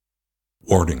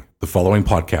Warning: the following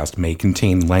podcast may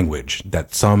contain language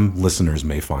that some listeners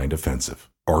may find offensive,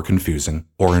 or confusing,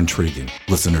 or intriguing.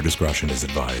 Listener discretion is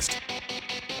advised.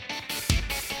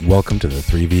 Welcome to the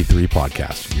 3v3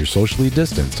 podcast, your socially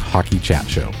distanced hockey chat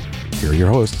show. Here are your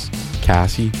hosts,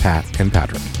 Cassie, Pat, and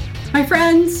Patrick. My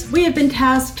friends, we have been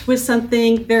tasked with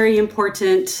something very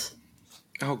important.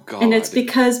 Oh, God. And it's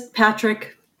because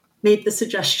Patrick made the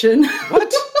suggestion.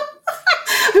 What?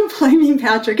 I'm blaming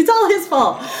Patrick. It's all his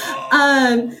fault.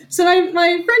 So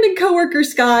my friend and coworker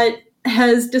Scott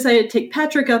has decided to take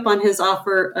Patrick up on his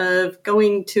offer of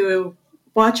going to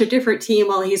watch a different team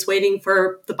while he's waiting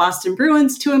for the Boston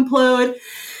Bruins to implode.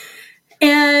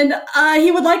 And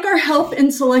he would like our help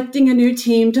in selecting a new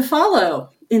team to follow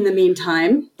in the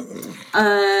meantime.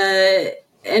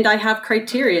 And I have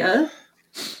criteria.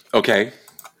 Okay.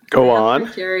 Go on.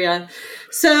 Criteria.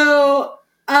 So,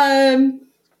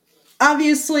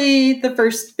 obviously, the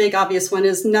first big obvious one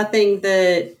is nothing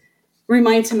that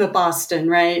reminds him of Boston,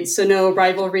 right? So no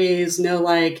rivalries, no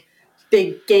like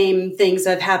big game things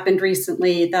that have happened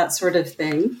recently, that sort of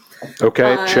thing.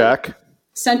 Okay, check.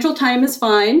 Central Time is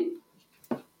fine.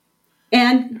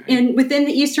 And within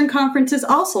the Eastern Conference is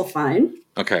also fine.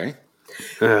 Okay.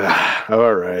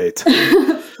 All right.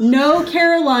 No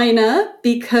Carolina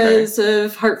because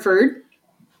of Hartford.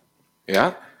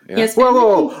 Yeah. Yes.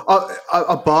 Whoa.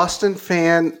 A Boston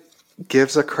fan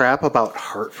gives a crap about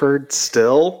Hartford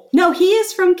still? No, he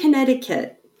is from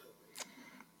Connecticut.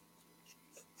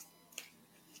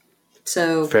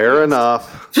 So Fair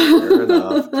enough.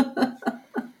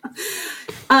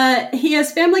 He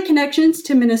has family connections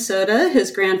to Minnesota.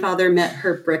 His grandfather met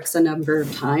Herb Brooks a number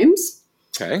of times.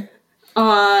 Okay.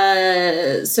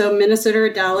 So Minnesota or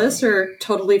Dallas are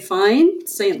totally fine.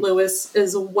 St. Louis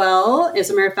as well. As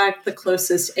a matter of fact, the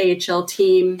closest AHL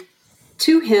team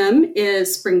to him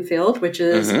is Springfield, which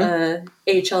is a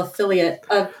AHL affiliate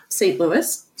of St.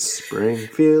 Louis.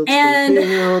 Springfield, And-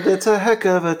 it's a heck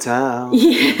of a town.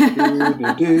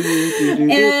 Yeah.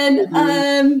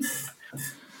 And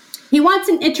he wants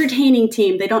an entertaining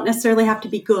team. They don't necessarily have to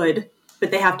be good,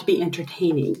 but they have to be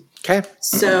entertaining. Okay.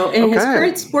 So, and his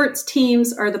current sports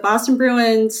teams are the Boston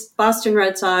Bruins, Boston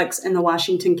Red Sox, and the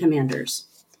Washington Commanders.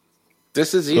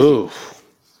 This is easy. Ooh.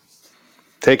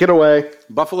 Take it away.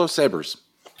 Buffalo Sabres.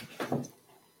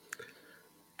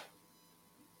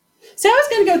 So I was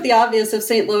going to go with the obvious of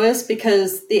St. Louis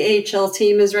because the AHL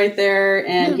team is right there,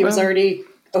 and he was already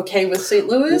okay with St.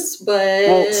 Louis. But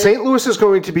Well, St. Louis is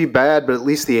going to be bad, but at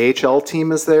least the AHL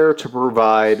team is there to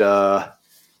provide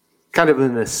kind of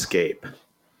an escape.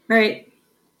 right.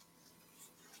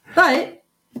 But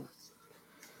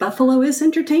Buffalo is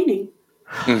entertaining.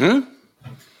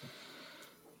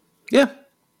 Yeah.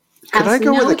 Could I Has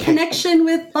go no with a connection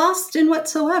with Boston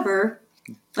whatsoever,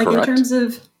 like Correct. in terms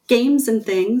of games and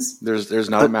things. There's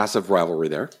not a massive rivalry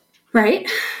there. Right.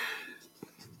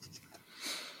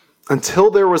 Until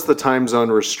there was the time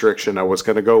zone restriction, I was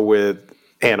going to go with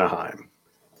Anaheim.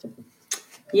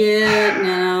 Yeah,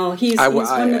 no, he's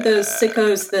one of those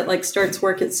sickos that like starts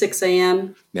work at 6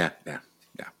 a.m. Yeah.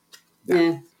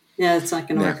 Yeah, it's not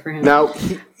going to work for him. Now,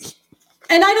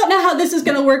 And I don't know how this is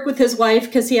going to work with his wife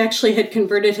because he actually had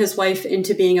converted his wife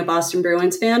into being a Boston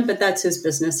Bruins fan, but that's his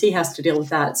business. He has to deal with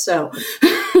that. So,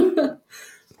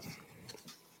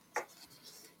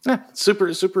 Yeah.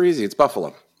 Super easy. It's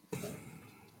Buffalo.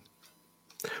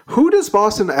 who does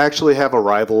Boston actually have a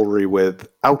rivalry with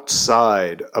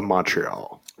outside of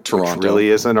Montreal? Toronto. Which really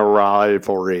isn't a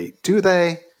rivalry. Do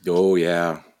they? Oh,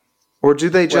 yeah. Or do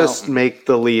they just make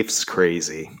the Leafs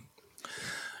crazy?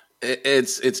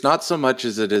 It's not so much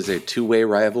as it is a two-way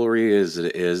rivalry as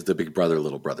it is the big brother,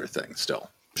 little brother thing still.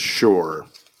 Sure.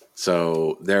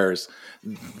 So this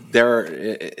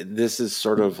is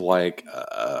sort of like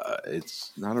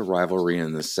it's not a rivalry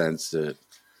in the sense that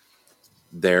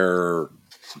they're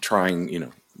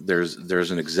trying,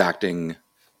 there's an exacting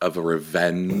of a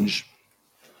revenge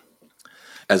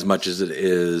as much as it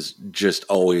is just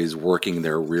always working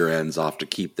their rear ends off to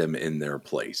keep them in their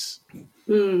place.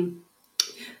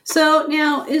 so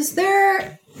now, is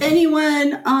there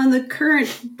anyone on the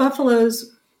current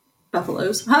Buffaloes, On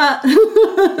the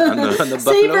Sabres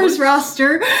Buffaloes?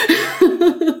 roster?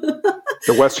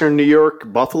 The Western New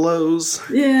York Buffaloes.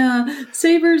 Yeah,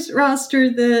 Sabres roster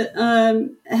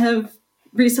that have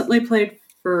recently played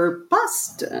for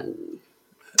Boston.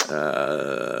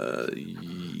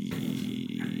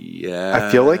 Yeah.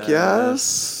 I feel like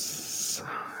yes.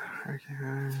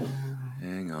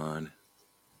 Hang on.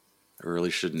 I really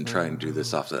shouldn't try and do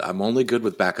this off the... I'm only good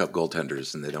with backup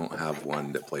goaltenders, and they don't have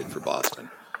one that played for Boston.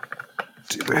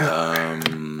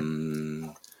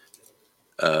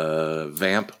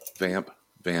 Vamp.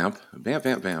 Vamp. I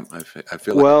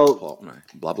feel like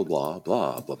blah, blah, blah, blah,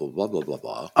 blah, blah, blah, blah, blah,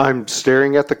 blah. I'm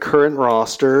staring at the current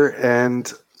roster,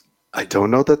 and I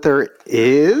don't know that there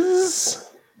is.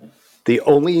 The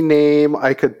only name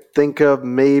I could think of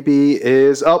maybe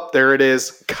is, there it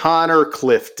is, Connor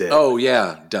Clifton. Oh,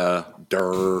 yeah.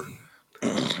 Durr.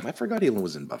 I forgot he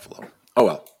was in Buffalo. Oh,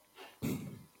 well.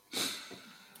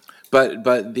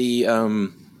 But the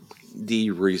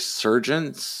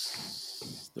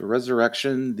resurgence, the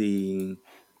resurrection, the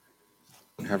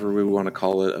however we want to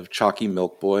call it, of Chalky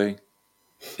Milk Boy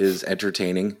is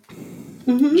entertaining.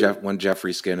 Mm-hmm.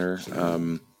 Jeffrey Skinner.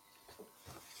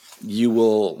 You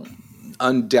will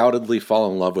undoubtedly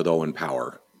fall in love with Owen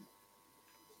Power.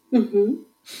 Mm-hmm.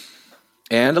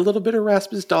 And a little bit of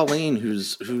Rasmus Dahlin,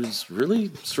 who's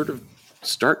really sort of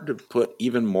starting to put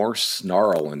even more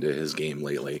snarl into his game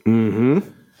lately. Mm-hmm.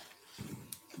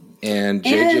 And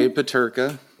JJ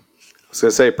Peterka. I was going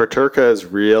to say, Peterka is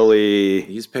really...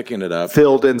 He's picking it up.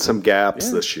 Filled in some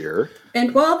gaps this year.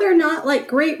 And while they're not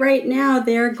great right now,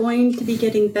 they're going to be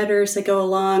getting better as they go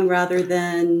along rather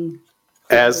than...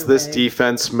 As this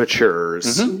defense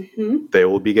matures, they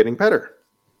will be getting better.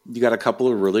 You got a couple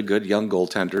of really good young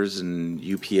goaltenders in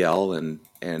UPL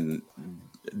and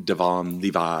Devon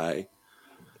Levi.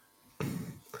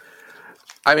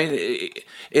 I mean,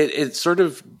 it's sort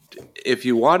of, if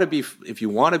you want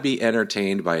to be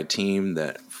entertained by a team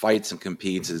that fights and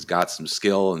competes, has got some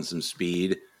skill and some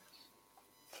speed,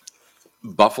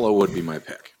 Buffalo would be my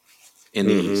pick in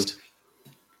the East.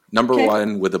 Number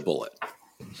one with a bullet.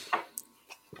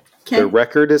 Their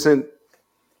record isn't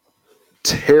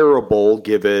terrible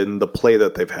given the play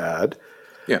that they've had.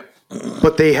 Yeah.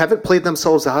 But they haven't played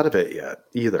themselves out of it yet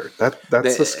either.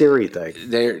 That's the scary thing.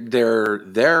 They're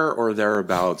there or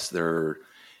thereabouts.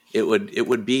 It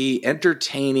would be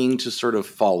entertaining to sort of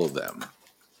follow them.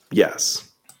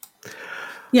 Yes.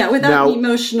 Yeah, without the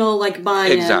emotional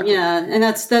buy-in. Exactly. Yeah, and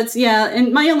that's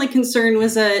And my only concern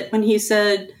was that when he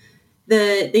said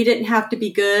that they didn't have to be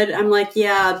good, I'm like,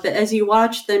 yeah, but as you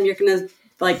watch them, you're gonna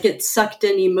get sucked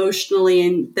in emotionally,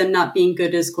 and them not being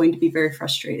good is going to be very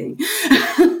frustrating.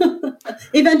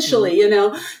 Eventually,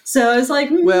 So I was like,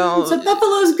 so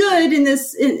Buffalo's good in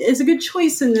this is a good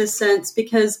choice in this sense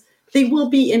because they will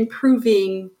be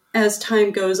improving as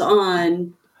time goes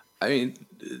on. I mean,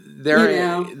 they're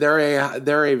a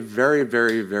very,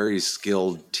 very, very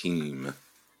skilled team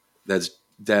that's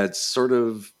sort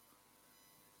of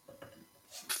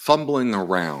fumbling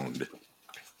around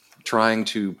trying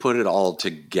to put it all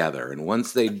together, and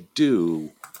once they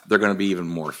do, they're going to be even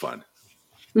more fun.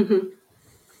 Mm-hmm.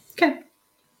 Okay.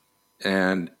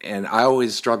 And I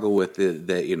always struggle with that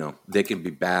they can be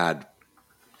bad,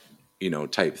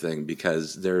 type thing,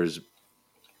 because there's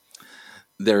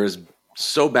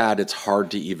so bad it's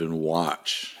hard to even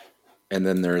watch, and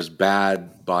then there's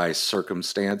bad by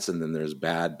circumstance, and then there's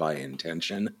bad by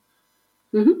intention.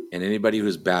 Mm-hmm. And anybody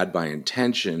who's bad by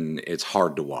intention, it's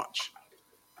hard to watch.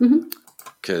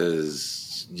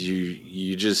 Because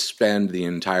you just spend the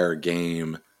entire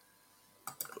game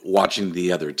watching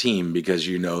the other team because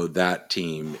that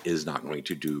team is not going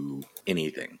to do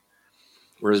anything.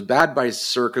 Whereas bad by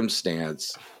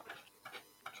circumstance,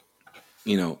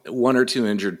 one or two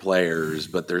injured players,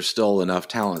 but there's still enough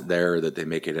talent there that they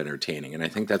make it entertaining. And I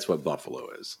think that's what Buffalo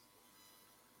is.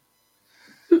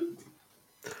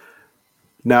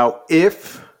 Now,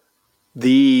 if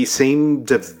the same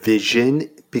division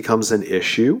becomes an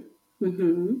issue, I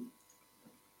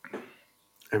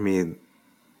mean,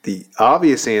 the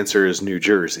obvious answer is New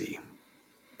Jersey.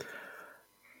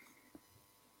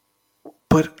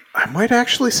 But I might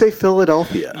actually say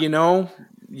Philadelphia. You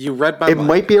read my mind. It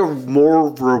might be a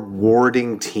more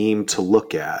rewarding team to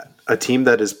look at. A team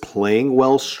that is playing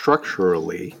well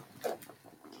structurally,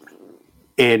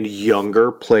 and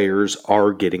younger players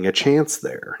are getting a chance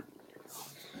there.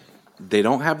 They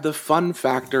don't have the fun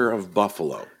factor of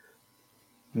Buffalo.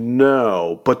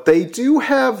 No, but they do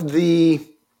have they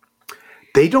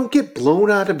don't get blown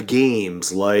out of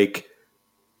games like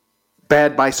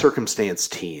bad by circumstance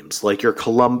teams, like your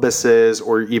Columbuses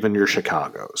or even your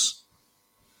Chicagos.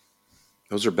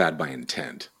 Those are bad by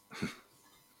intent.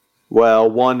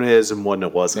 Well, one is and one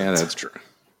it wasn't. Yeah, that's true.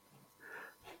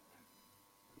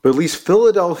 But at least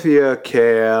Philadelphia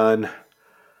can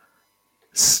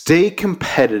stay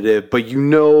competitive, but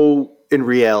in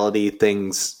reality,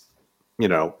 things,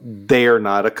 they are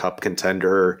not a cup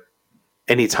contender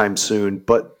anytime soon.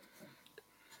 But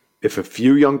if a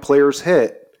few young players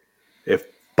hit, if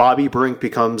Bobby Brink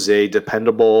becomes a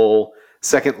dependable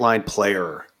second-line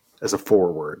player as a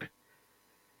forward,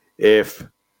 if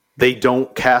they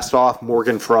don't cast off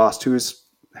Morgan Frost, who's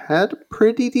had a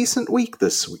pretty decent week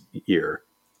this year.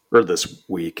 Or this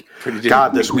week.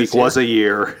 God, this week was a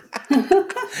year.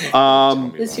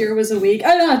 This year was a week.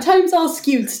 I don't know. Time's all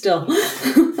skewed still.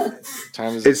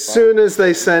 As soon as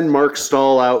they send Mark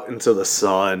Stahl out into the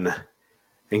sun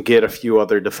and get a few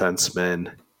other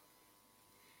defensemen,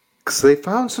 because they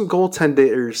found some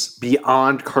goaltenders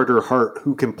beyond Carter Hart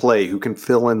who can play, who can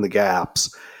fill in the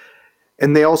gaps.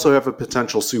 And they also have a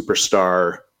potential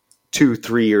superstar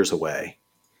 2-3 years away.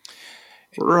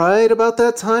 Right about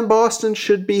that time, Boston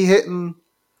should be hitting.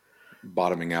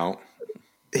 Bottoming out.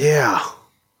 Yeah.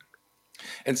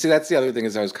 And see, that's the other thing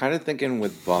is I was kind of thinking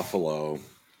with Buffalo,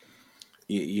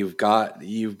 you've got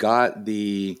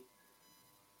the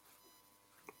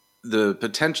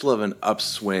potential of an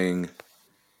upswing.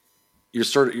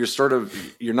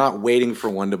 You're not waiting for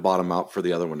one to bottom out for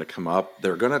the other one to come up.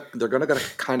 They're gonna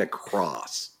kind of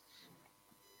cross.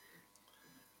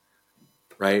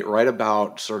 Right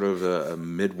about sort of a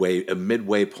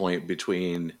midway point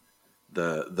between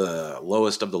the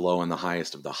lowest of the low and the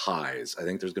highest of the highs. I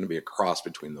think there's going to be a cross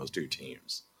between those two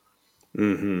teams.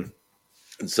 Mm-hmm.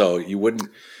 And so you wouldn't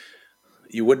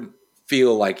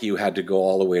feel like you had to go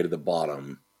all the way to the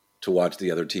bottom to watch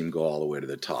the other team go all the way to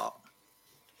the top.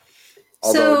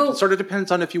 Although it sort of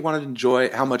depends on if you want to enjoy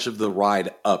how much of the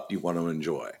ride up you want to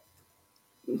enjoy.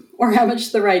 Or how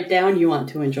much the ride down you want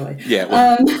to enjoy. Yeah.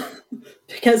 Well,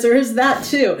 because there is that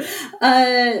too.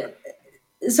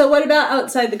 So what about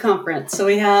outside the conference? So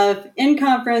we have in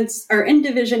conference or in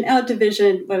division, out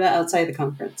division. What about outside the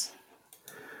conference?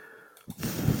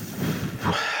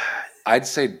 I'd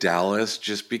say Dallas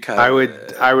just because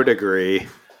I would agree.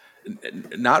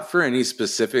 Not for any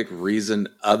specific reason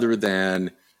other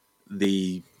than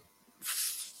the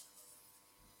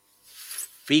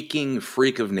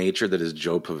freak of nature that is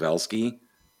Joe Pavelski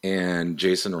and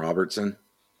Jason Robertson.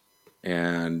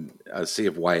 And see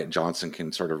if Wyatt Johnson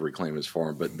can sort of reclaim his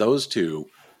form. But those two,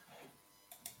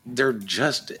 they're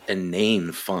just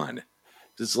inane fun.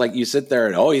 It's like you sit there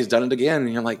and, he's done it again.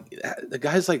 And you're like, the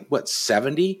guy's like,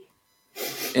 70?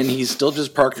 And he's still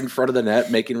just parked in front of the net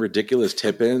making ridiculous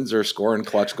tip-ins or scoring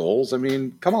clutch goals. I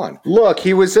mean, come on. Look,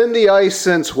 he was in the ice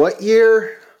since what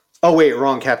year? Oh, wait,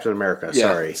 wrong Captain America.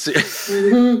 Yeah.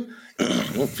 Sorry.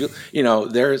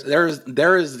 There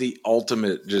is the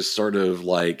ultimate just sort of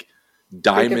like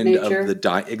diamond of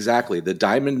the exactly the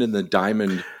diamond in the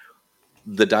diamond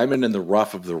in the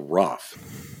rough of the rough,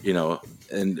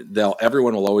 and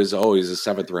everyone will always a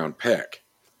 7th round pick.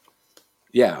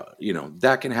 Yeah,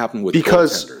 that can happen with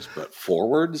goaltenders, but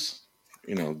forwards,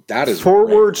 that is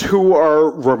forwards who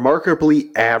are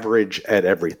remarkably average at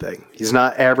everything. He's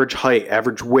not average height,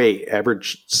 average weight,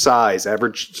 average size,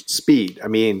 average speed. I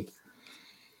mean,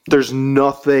 there's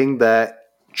nothing that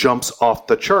jumps off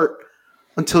the chart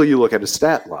until you look at his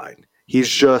stat line. He's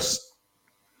just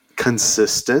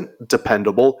consistent,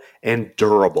 dependable, and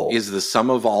durable. Is the sum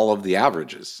of all of the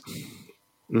averages.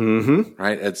 Mm-hmm.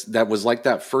 Right? That was like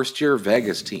that first year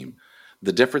Vegas team.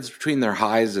 The difference between their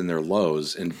highs and their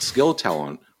lows and skill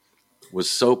talent was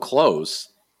so close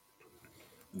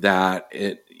that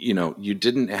you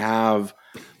didn't have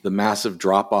the massive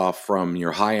drop off from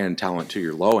your high end talent to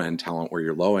your low end talent, where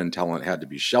your low end talent had to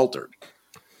be sheltered.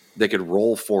 They could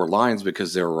roll 4 lines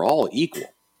because they were all equal.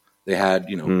 They had,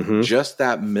 just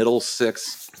that middle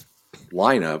 6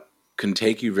 lineup can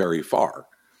take you very far.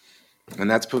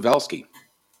 And that's Pavelski.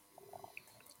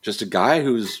 Just a guy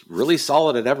who's really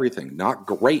solid at everything, not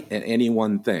great at any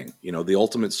one thing. The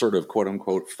ultimate sort of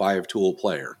quote-unquote 5-tool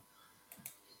player.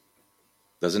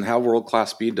 Doesn't have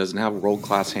world-class speed, doesn't have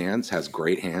world-class hands, has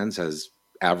great hands, has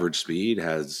average speed,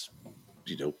 has,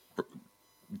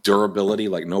 durability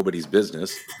like nobody's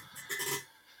business.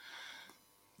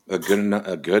 A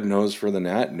good nose for the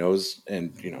net,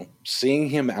 and seeing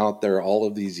him out there all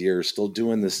of these years still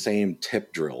doing the same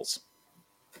tip drills.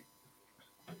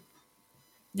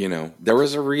 There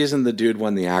was a reason the dude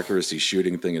won the accuracy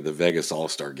shooting thing at the Vegas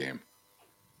All-Star game.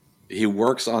 He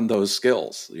works on those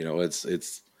skills.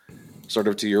 It's sort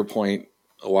of to your point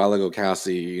a while ago,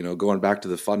 Cassie, going back to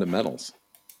the fundamentals.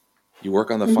 You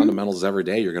work on the fundamentals every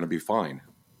day, you're going to be fine.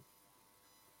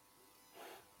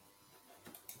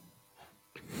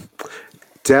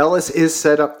 Dallas is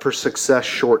set up for success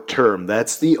short term.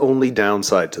 That's the only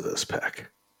downside to this pick.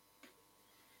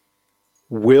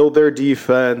 Will their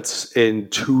defense in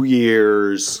 2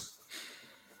 years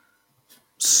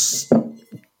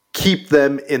keep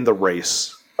them in the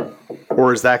race?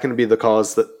 Or is that going to be the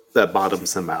cause that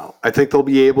bottoms them out? I think they'll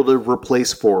be able to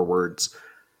replace forwards,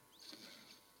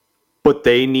 but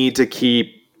they need to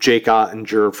keep Jake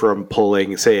Ottinger from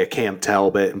pulling, say, a Cam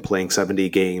Talbot and playing 70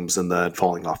 games and then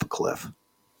falling off a cliff.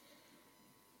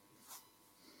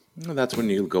 Well, that's when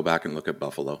you go back and look at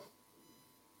Buffalo.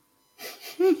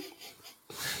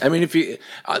 I mean, if you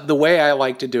the way I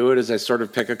like to do it is I sort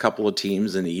of pick a couple of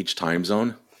teams in each time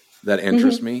zone that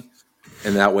interest me,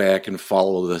 and that way I can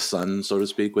follow the sun, so to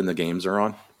speak, when the games are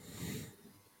on.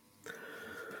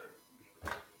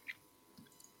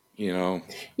 You know.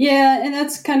 Yeah, and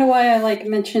that's kind of why I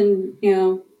mentioned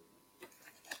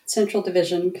Central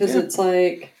Division, because it's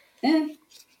like,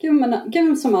 give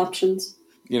them some options.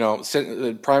 You know,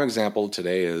 the prime example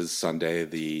today is Sunday,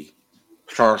 the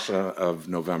 1st of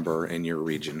November in your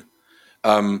region.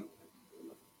 I'm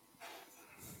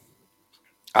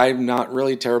not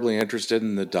really terribly interested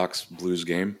in the Ducks Blues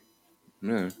game.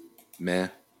 Meh.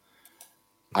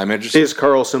 I'm interested. Is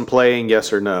Carlson playing?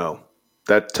 Yes or no?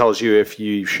 That tells you if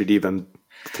you should even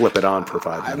flip it on for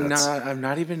 5 minutes. I'm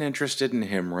not even interested in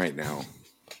him right now.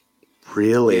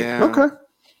 Really? Yeah. Okay.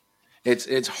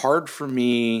 It's hard for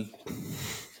me.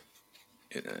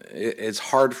 It's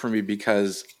hard for me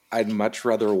because I'd much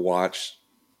rather watch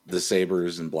the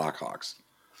Sabres and Blackhawks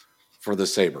for the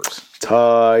Sabres.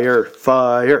 Fire,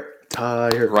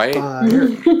 right? fire.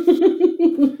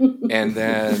 And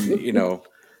then,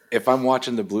 if I'm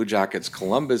watching the Blue Jackets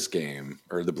Columbus game,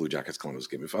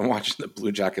 if I'm watching the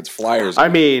Blue Jackets Flyers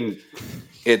game,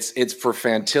 it's for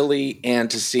Fantilli and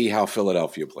to see how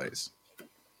Philadelphia plays.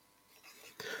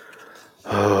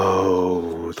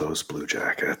 Oh, those Blue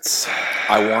Jackets.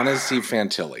 I want to see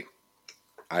Fantilli.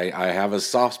 I have a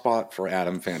soft spot for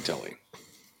Adam Fantilli.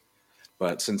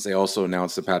 But since they also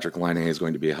announced that Patrick Laine is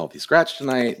going to be a healthy scratch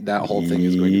tonight, that whole thing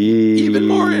is going to be even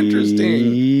more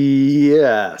interesting.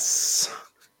 Yes.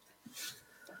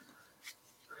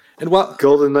 And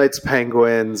Golden Knights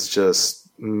Penguins just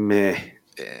meh.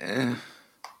 I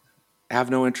have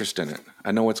no interest in it.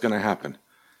 I know what's going to happen.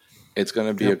 It's going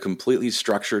to be a completely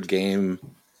structured game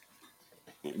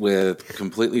with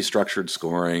completely structured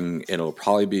scoring. It'll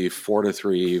probably be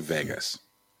 4-3 Vegas.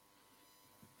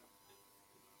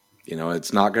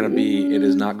 It's not going to be. It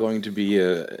is not going to be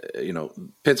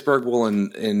Pittsburgh will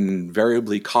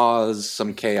invariably cause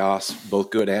some chaos, both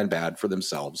good and bad, for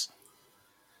themselves.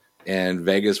 And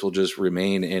Vegas will just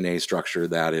remain in a structure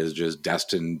that is just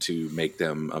destined to make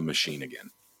them a machine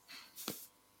again.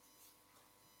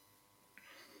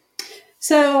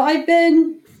 So I've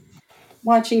been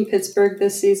watching Pittsburgh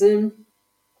this season,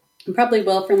 and probably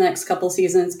will for the next couple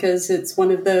seasons, because it's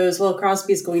one of those,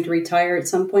 Crosby's going to retire at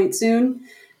some point soon.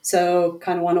 So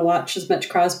kind of want to watch as much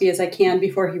Crosby as I can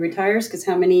before he retires, because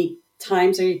how many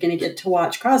times are you going to get to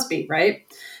watch Crosby, right?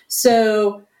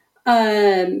 So,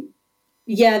 they've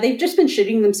just been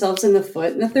shooting themselves in the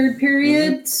foot in the third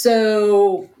period. Mm-hmm.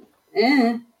 So,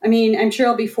 I'm sure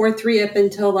it'll be 4-3 up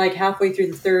until halfway through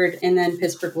the third, and then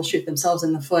Pittsburgh will shoot themselves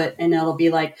in the foot, and it'll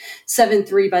be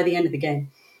 7-3 by the end of the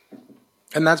game.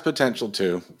 And that's potential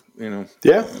too,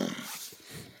 Yeah.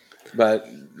 But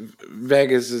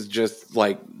Vegas is just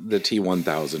like the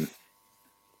T1000.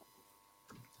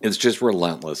 It's just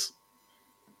relentless.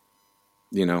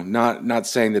 Not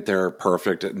saying that they're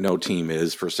perfect. No team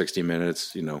is for 60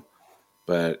 minutes,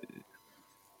 but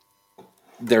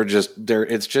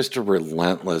it's just a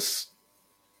relentless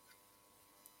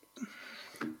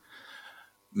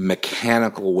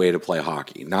mechanical way to play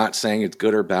hockey. Not saying it's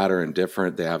good or bad or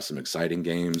indifferent. They have some exciting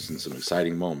games and some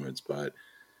exciting moments, but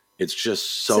it's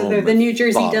just so they're the New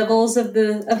Jersey Devils of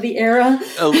the era.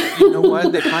 You know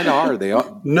what? They kind of are. They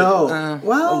are. No.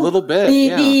 A little bit.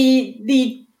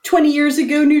 The 20 years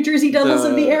ago New Jersey Devils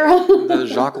of the era. The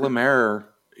Jacques Lemaire,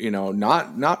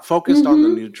 not focused on the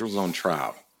neutral zone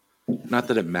trap. Not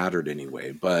that it mattered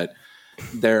anyway, but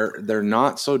they're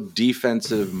not so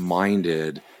defensive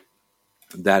minded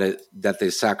that they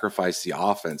sacrifice the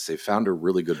offense. They found a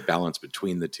really good balance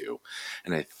between the two.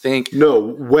 And I think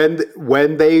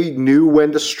when they knew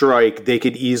when to strike, they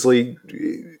could easily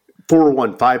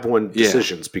 4-1, 5-1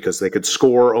 decisions because they could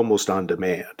score almost on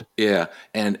demand. Yeah.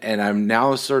 And I'm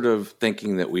now sort of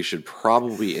thinking that we should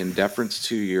probably, in deference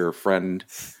to your friend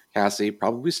Cassie,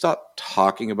 probably stop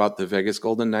talking about the Vegas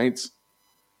Golden Knights.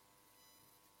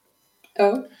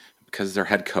 Oh. Because their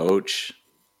head coach.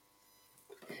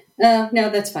 No,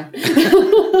 that's fine. No,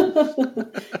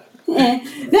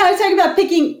 I was talking about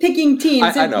picking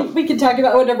teams. I know. We can talk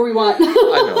about whatever we want. I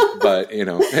know, but you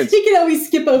can always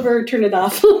skip over or turn it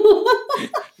off. I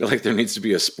feel like there needs to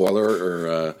be a spoiler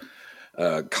or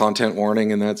a content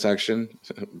warning in that section.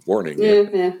 Warning.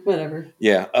 Yeah, whatever.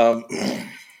 Yeah.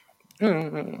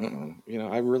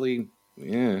 I really,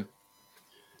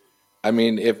 I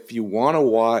mean, if you want to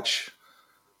watch,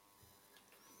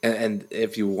 and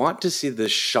if you want to see the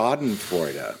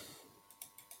Schadenfreude,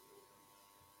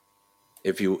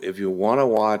 if you want to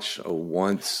watch a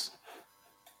once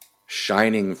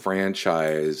shining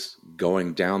franchise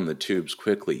going down the tubes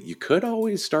quickly, you could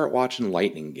always start watching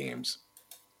Lightning games.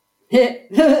 I'm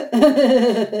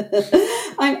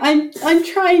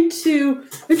trying to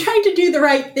do the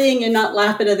right thing and not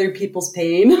laugh at other people's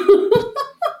pain.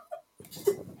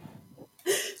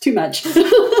 Too much.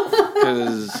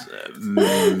 Because,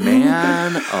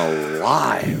 man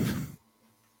alive.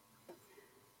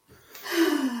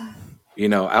 You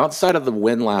know, outside of the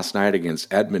win last night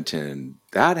against Edmonton,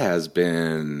 that has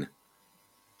been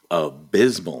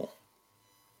abysmal.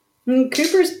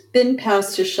 Cooper's been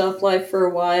past his shelf life for a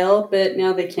while, but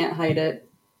now they can't hide it.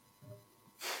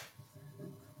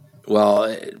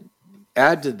 Well,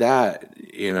 add to that,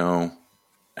 you know,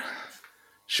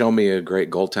 show me a great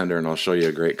goaltender and I'll show you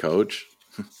a great coach.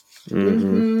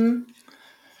 Mm-hmm.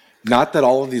 Not that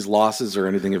all of these losses or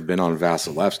anything have been on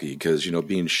Vasilevsky, because, you know,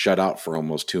 being shut out for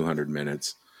almost 200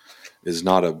 minutes is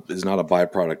not a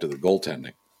byproduct of the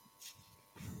goaltending.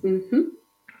 Mm-hmm.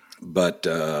 But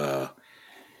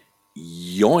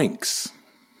yoinks,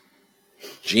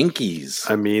 jinkies.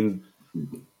 I mean,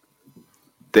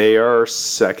 they are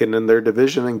second in their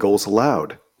division in goals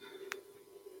allowed.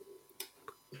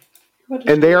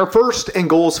 And they are first in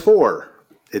goals for.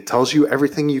 It tells you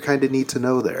everything you kind of need to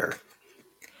know there.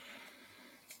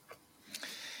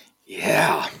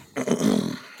 Yeah.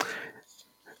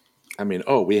 I mean,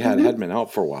 we had Hedman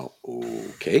out for a while.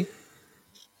 Okay.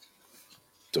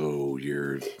 So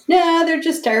you're... No, they're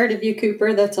just tired of you,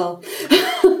 Cooper. That's all.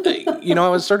 You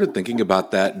know, I started thinking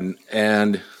about that,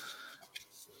 and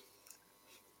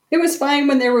it was fine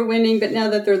when they were winning, but now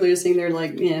that they're losing, they're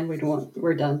like, yeah,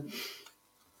 we're done.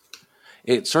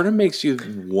 It sort of makes you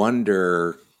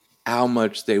wonder how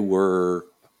much they were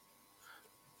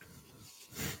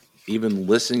even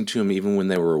listening to him, even when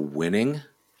they were winning.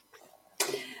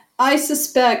 I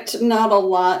suspect not a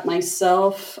lot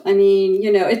myself. I mean,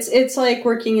 you know, it's like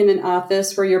working in an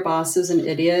office where your boss is an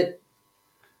idiot,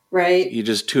 right? You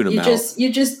just tune him out.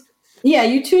 You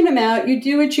tune him out. You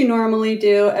do what you normally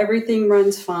do. Everything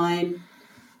runs fine,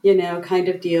 you know, kind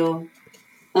of deal.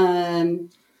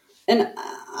 And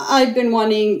I've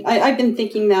been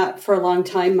thinking that for a long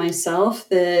time myself,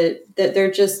 that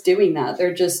they're just doing that.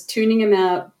 They're just tuning him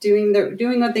out, doing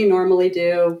what they normally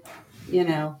do, you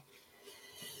know.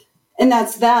 And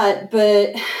that's that.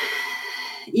 But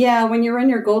yeah, when you run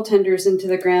your goaltenders into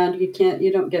the ground,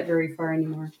 you don't get very far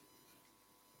anymore.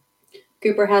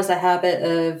 Cooper has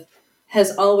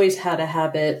always had a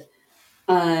habit,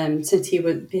 since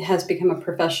he has become a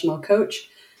professional coach,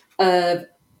 of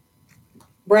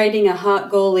riding a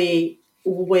hot goalie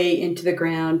way into the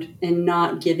ground and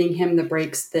not giving him the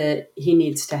breaks that he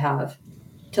needs to have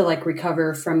to like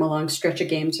recover from a long stretch of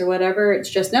games or whatever. It's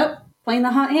just, nope, playing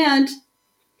the hot hand.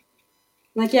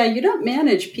 Like, yeah, you don't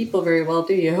manage people very well,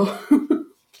 do you?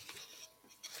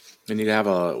 When you have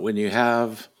a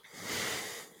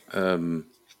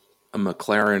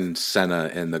McLaren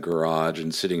Senna in the garage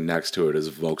and sitting next to it is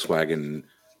a Volkswagen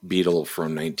Beetle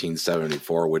from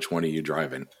 1974, which one are you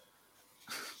driving?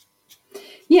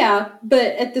 Yeah,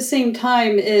 but at the same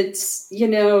time, it's, you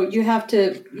know, you have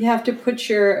to put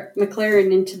your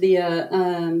McLaren into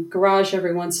the garage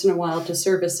every once in a while to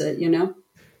service it, you know?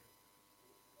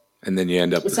 And then you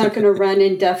end up... It's not going to run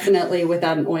indefinitely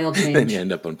without an oil change. Then you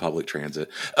end up on public transit.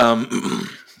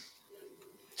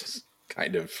 Just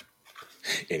kind of...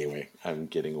 Anyway, I'm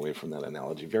getting away from that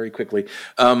analogy very quickly.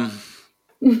 So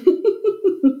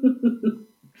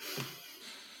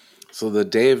the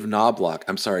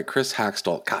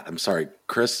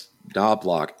Chris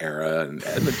Knobloch era in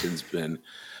Edmonton's been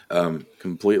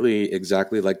completely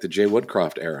exactly like the Jay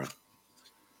Woodcroft era.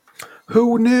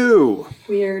 Who knew?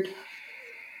 Weird.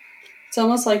 It's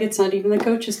almost like it's not even the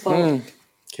coach's fault.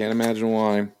 Can't imagine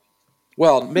why.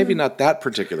 Well, maybe not that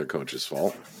particular coach's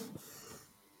fault.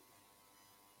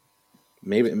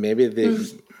 Maybe they...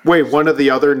 Wait, one of the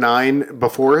other 9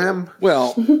 before him?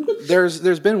 Well,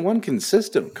 there's been one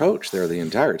consistent coach there the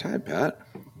entire time, Pat.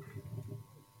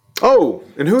 Oh,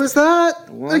 and who is that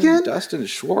again? Dustin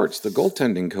Schwartz, the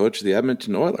goaltending coach of the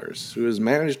Edmonton Oilers, who has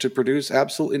managed to produce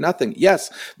absolutely nothing. Yes,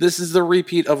 this is the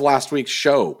repeat of last week's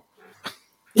show.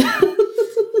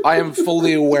 I am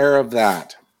fully aware of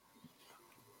that.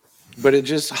 But it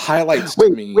just highlights to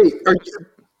me... Wait,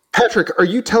 Patrick, are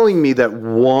you telling me that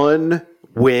one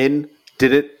win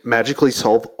didn't magically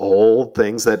solve all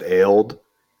things that ailed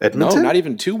Edmonton? No, not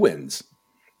even 2 wins.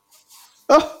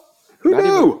 Oh, who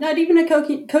knew? Not even a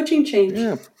coaching change.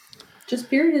 Yeah. Just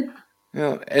period.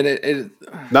 Yeah, and it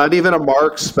not even a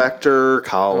Mark Spector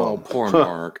column. Oh, poor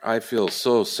Mark. I feel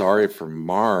so sorry for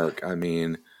Mark. I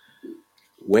mean,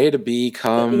 way to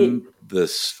become the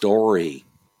story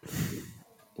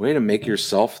Way to make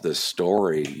yourself the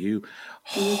story. You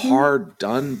hard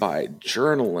done by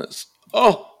journalists.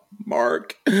 Oh,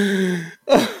 Mark.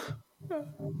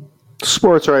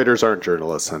 Sports writers aren't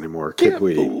journalists anymore. Could Can't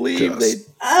we believe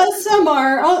just... Some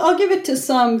are. I'll give it to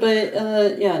some, but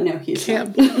no, he's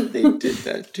Can't not. believe they did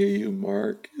that to you,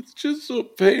 Mark. It's just so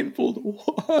painful to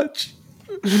watch.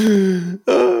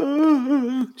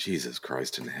 Jesus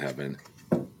Christ in heaven.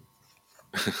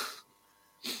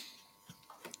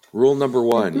 Rule number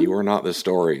 1, you are not the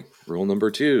story. Rule number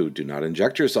 2, do not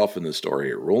inject yourself in the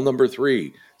story. Rule number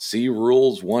 3, see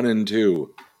rules 1 and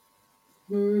 2.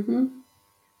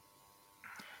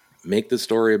 Make the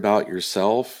story about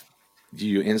yourself.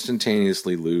 You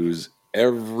instantaneously lose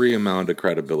every amount of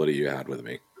credibility you had with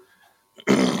me.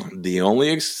 The only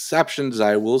exceptions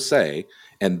I will say,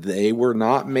 and they were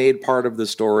not made part of the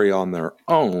story on their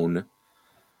own,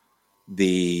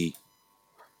 the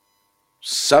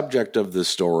subject of the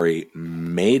story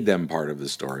made them part of the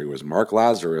story, was Mark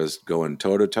Lazarus going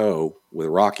toe-to-toe with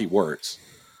Rocky Wirtz,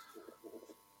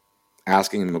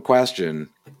 asking him a question,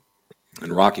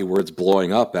 and Rocky Wirtz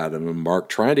blowing up at him, and Mark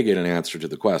trying to get an answer to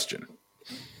the question.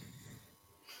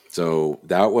 So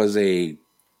that was a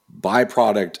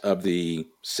byproduct of the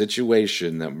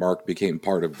situation that Mark became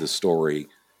part of the story,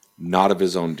 not of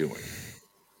his own doing.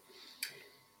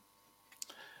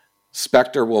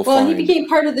 Spector will find... Well, he became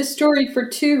part of the story for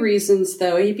 2 reasons,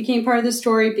 though. He became part of the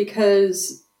story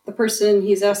because the person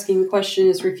he's asking the question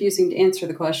is refusing to answer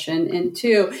the question, and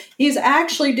 2, he's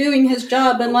actually doing his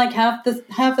job, unlike half of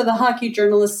the hockey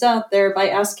journalists out there, by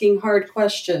asking hard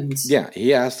questions. Yeah,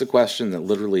 he asked the question that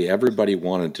literally everybody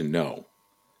wanted to know,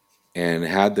 and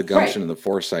had the gumption and the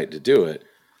foresight to do it.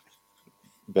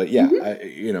 But yeah, God,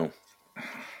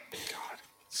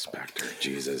 Spector,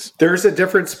 Jesus. There's a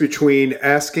difference between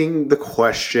asking the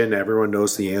question everyone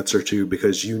knows the answer to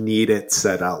because you need it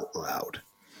said out loud.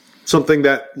 Something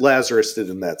that Lazarus did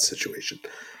in that situation.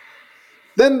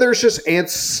 Then there's just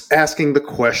asking the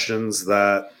questions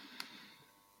that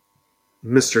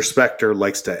Mr. Spector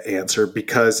likes to answer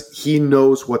because he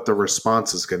knows what the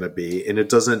response is going to be, and it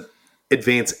doesn't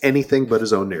advance anything but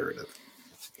his own narrative.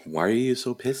 Why are you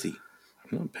so pissy?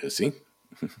 I'm not pissy.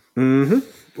 Mm-hmm.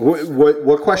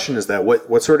 What question is that?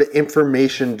 What sort of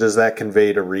information does that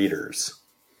convey to readers?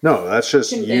 No, that's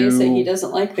just Conveys that he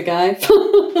doesn't like the guy.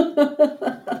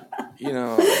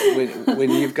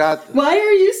 When you've got... Why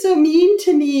are you so mean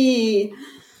to me?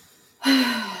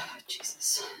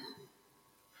 Jesus.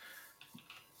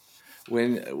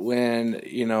 When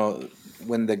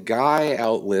the guy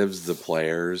outlives the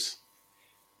players,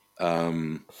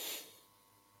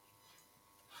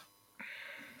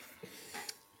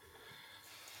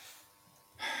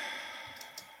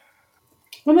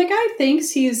 When the guy thinks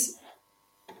he's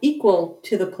equal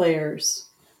to the players,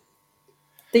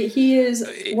 that he is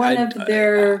one of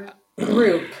their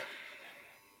group,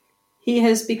 he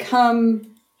has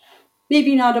become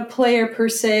maybe not a player per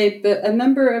se, but a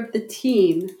member of the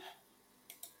team.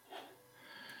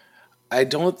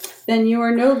 Then you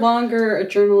are no longer a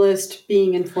journalist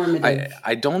being informative.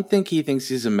 I don't think he thinks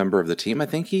he's a member of the team. I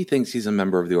think he thinks he's a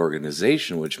member of the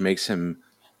organization, which makes him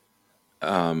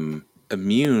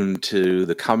immune to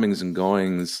the comings and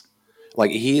goings.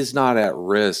 Like, he's not at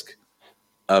risk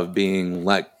of being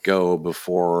let go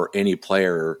before any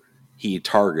player he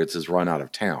targets is run out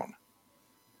of town.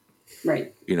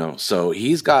 Right. So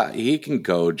he can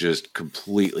go just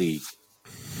completely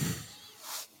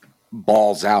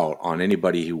balls out on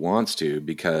anybody who wants to,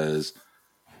 because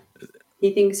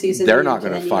he thinks they're not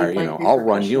going to fire. I'll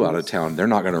run you out of town. They're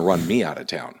not going to run me out of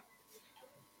town.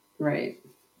 Right.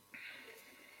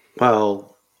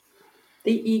 Well,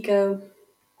 the ego.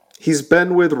 He's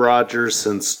been with Rogers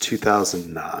since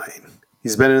 2009.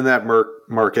 He's been in that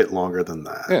market longer than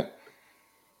that. Yeah.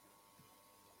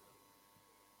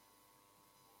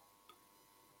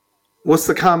 What's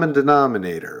the common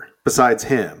denominator besides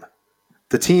him?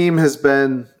 The team has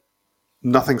been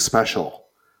nothing special.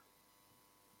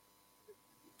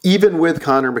 Even with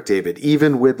Connor McDavid,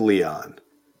 even with Leon.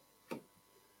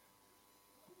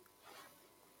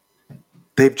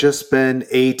 They've just been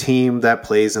a team that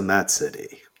plays in that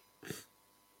city.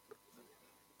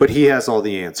 But he has all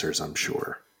the answers, I'm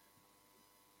sure.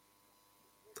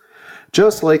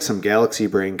 Just like some galaxy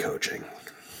brain coaching.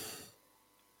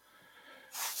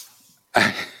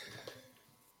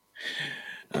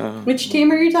 Which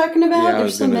team are you talking about? Yeah,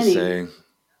 There's so many.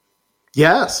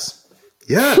 Yes.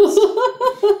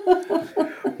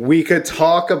 We could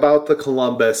talk about the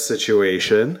Columbus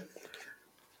situation.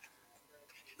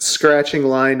 Scratching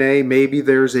Laine, maybe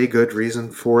there's a good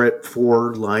reason for it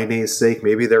for Laine's sake.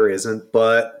 Maybe there isn't,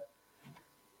 but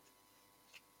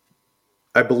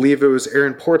I believe it was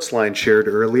Aaron Portsline shared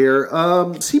earlier.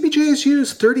 CBJ has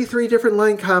used 33 different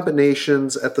line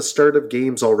combinations at the start of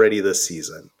games already this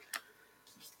season.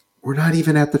 We're not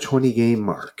even at the 20-game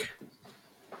mark.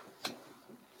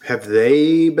 Have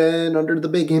they been under the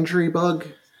big injury bug?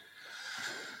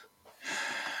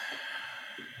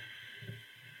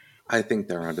 I think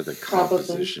they're under the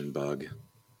composition bug.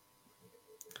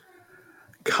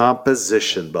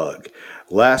 Composition bug.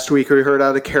 Last week we heard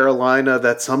out of Carolina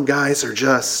that some guys are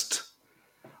just,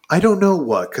 I don't know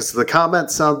what, because the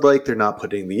comments sound like they're not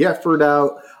putting the effort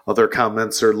out. Other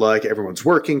comments are like everyone's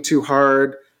working too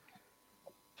hard.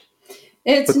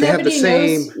 It's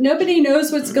nobody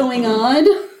knows what's going on,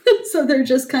 so they're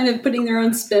just kind of putting their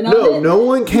own spin on it. No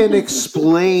one can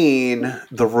explain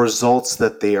the results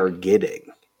that they are getting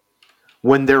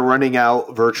when they're running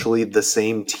out virtually the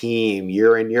same team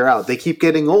year in, year out. They keep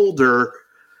getting older,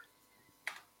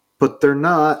 but they're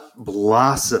not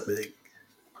blossoming.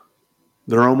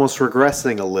 They're almost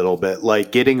regressing a little bit.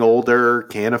 Like getting older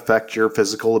can affect your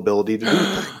physical ability to do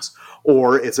things.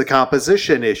 Or it's a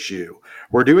composition issue.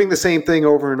 We're doing the same thing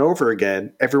over and over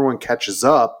again. Everyone catches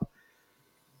up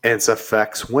and its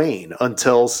effects wane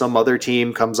until some other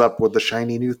team comes up with the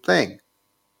shiny new thing.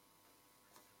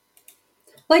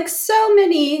 Like so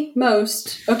many,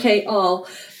 all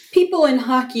people in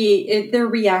hockey, they're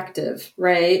reactive,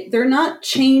 right? They're not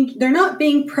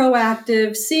being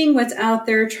proactive, seeing what's out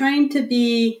there, trying to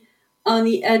be on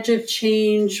the edge of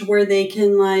change where they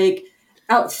can like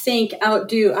outthink,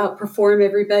 outdo, outperform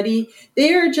everybody.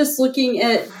 They are just looking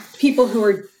at people who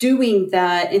are doing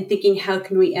that and thinking, how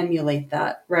can we emulate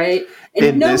that, right?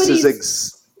 And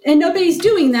nobody's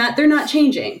doing that. They're not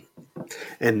changing.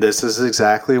 And this is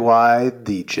exactly why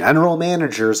the general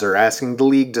managers are asking the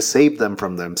league to save them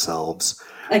from themselves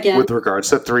again with regards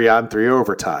to 3-on-3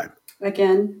 overtime.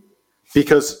 Again.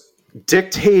 Because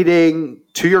dictating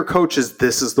to your coaches,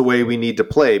 this is the way we need to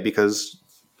play, because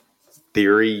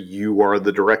theory, you are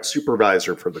the direct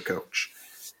supervisor for the coach.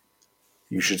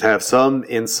 You should have some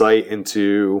insight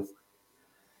into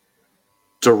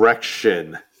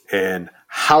direction and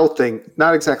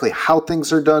not exactly how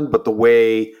things are done, but the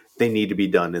way they need to be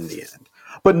done in the end.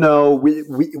 But no,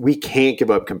 we can't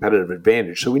give up competitive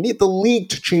advantage. So we need the league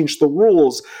to change the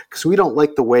rules because we don't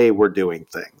like the way we're doing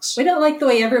things. We don't like the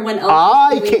way everyone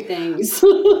else is doing things.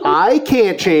 I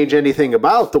can't change anything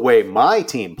about the way my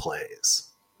team plays.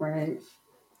 Right.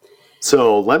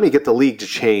 So let me get the league to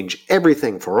change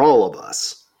everything for all of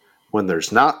us when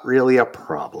there's not really a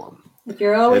problem. If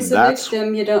you're always a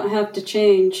victim, you don't have to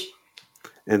change.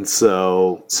 And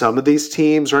so some of these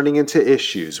teams running into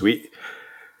issues.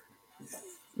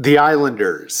 The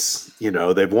Islanders,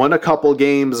 they've won a couple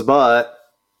games, but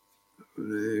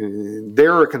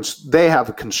they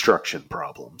have construction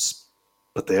problems.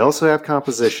 But they also have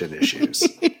composition issues.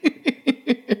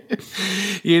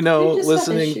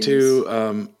 Listening to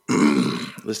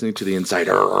the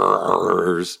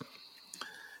insiders,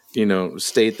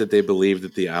 state that they believe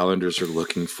that the Islanders are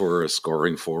looking for a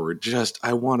scoring forward.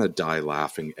 I want to die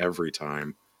laughing every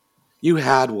time. You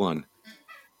had one.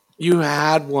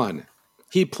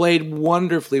 He played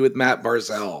wonderfully with Mathew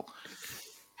Barzal.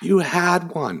 You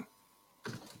had one.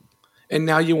 And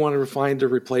now you want to find a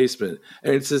replacement.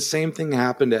 And it's the same thing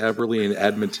happened to Eberle in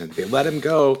Edmonton. They let him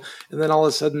go, and then all of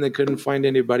a sudden they couldn't find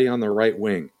anybody on the right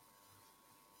wing.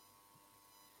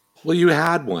 Well, you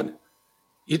had one.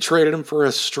 You traded him for a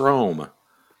Strome.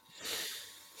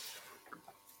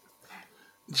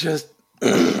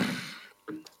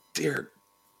 Dear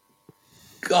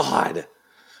God.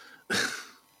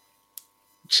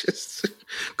 Just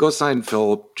go sign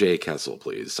Philip J. Kessel,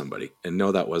 please, somebody. And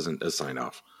no, that wasn't a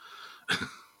sign-off.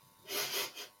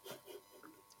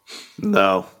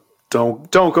 No, don't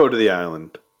go to the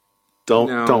island. Don't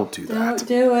do that. Don't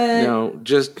do it. No,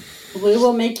 we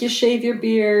will make you shave your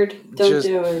beard. Don't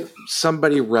do it.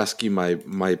 Somebody rescue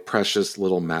my precious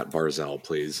little Mathew Barzal,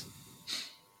 please.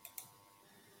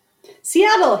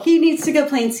 Seattle. He needs to go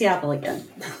play in Seattle again.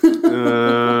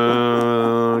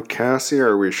 Cassie,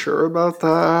 are we sure about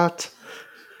that?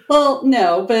 Well,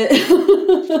 no, but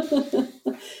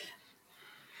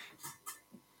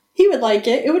he would like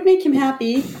it. It would make him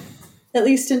happy, at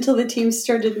least until the team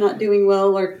started not doing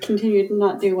well or continued to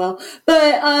not do well.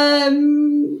 But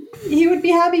he would be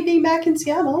happy being back in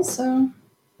Seattle. So,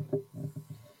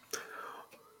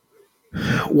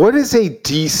 what is a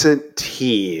decent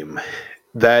team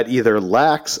that either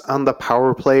lacks on the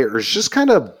power play or is just kind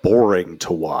of boring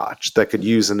to watch that could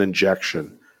use an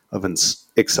injection of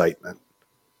excitement?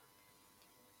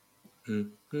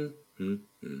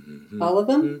 All of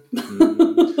them?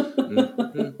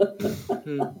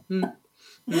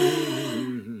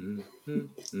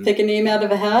 Pick a name out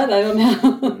of a hat. I don't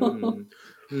know.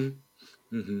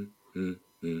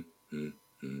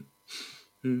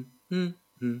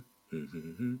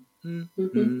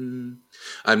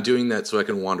 I'm doing that so I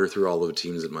can wander through all the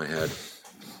teams in my head.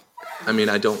 I mean,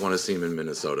 I don't want to see him in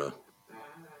Minnesota.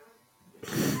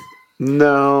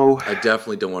 No. I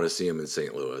definitely don't want to see him in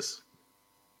St. Louis.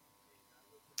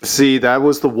 See, that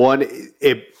was the one.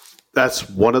 That's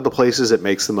one of the places it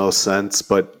makes the most sense,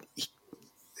 but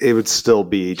it would still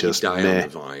be just die meh. on the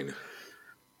vine.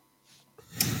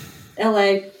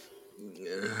 L.A.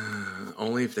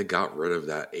 Only if they got rid of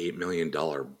that $8 million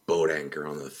boat anchor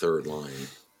on the third line.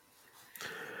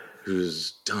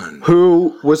 Who's done.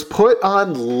 Who was put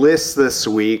on lists this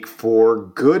week for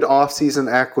good offseason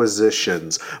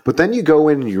acquisitions. But then you go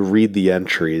in and you read the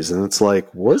entries, and it's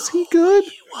like, was he good?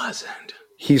 He wasn't.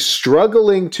 He's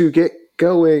struggling to get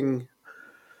going.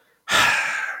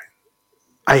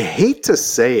 I hate to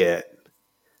say it.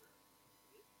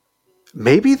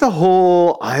 Maybe the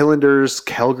whole Islanders,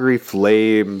 Calgary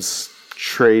Flames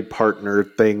trade partner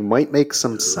thing might make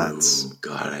some sense. Oh,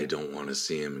 God, I don't want to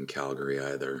see him in Calgary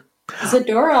either.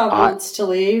 Zadorov wants to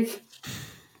leave.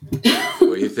 What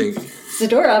do you think?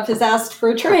 Zadorov has asked for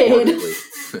a trade.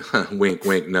 Wink,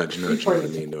 wink, nudge, nudge. Know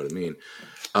what I mean?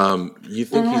 You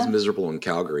think he's miserable in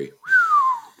Calgary?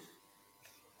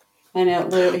 I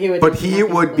know. He would. But he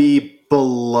would be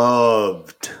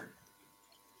beloved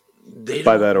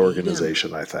by that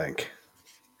organization, I think.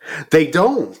 They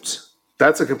don't.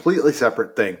 That's a completely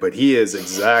separate thing, but he is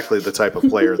exactly the type of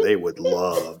player they would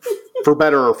love, for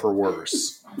better or for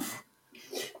worse.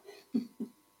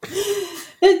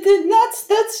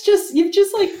 That's just you've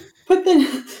just like put the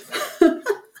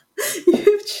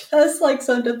you've just like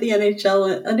summed up the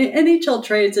NHL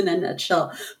trades in a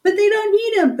nutshell. But they don't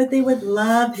need him, but they would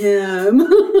love him.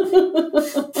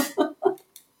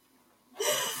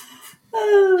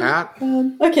 Pat?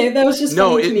 Okay, that was just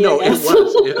No, funny to me,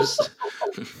 it was.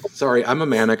 Sorry, I'm a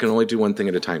man. I can only do one thing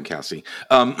at a time, Cassie.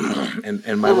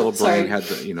 And my little brain had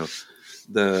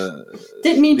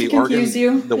didn't mean to confuse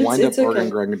you. The wind-up organ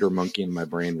grinder monkey in my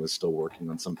brain was still working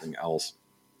on something else.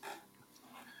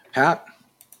 Pat,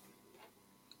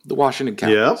 the Washington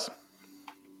Capitals. Yep.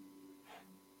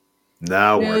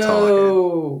 Now we're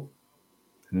talking.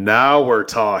 Now we're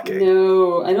talking.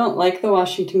 No, I don't like the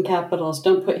Washington Capitals.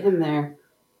 Don't put him there.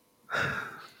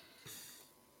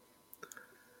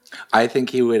 I think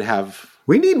he would have...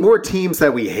 We need more teams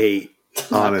that we hate,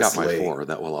 honestly. I've got my 4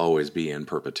 that will always be in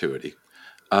perpetuity.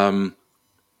 You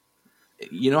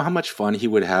know how much fun he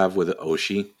would have with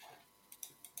Oshie?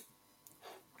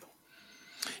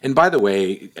 And by the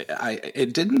way,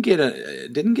 it didn't get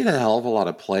a hell of a lot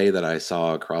of play that I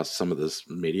saw across some of the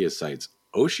media sites.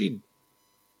 Oshie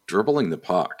dribbling the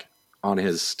puck on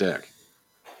his stick,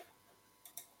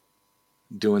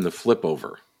 doing the flip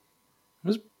over. It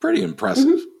was pretty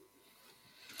impressive.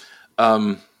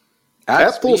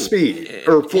 At full speed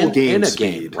or full game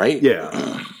speed, game, right?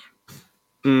 Yeah.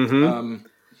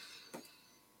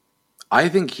 I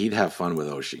think he'd have fun with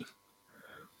Oshie.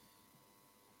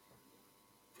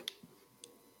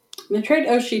 I'm going to trade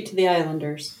Oshie to the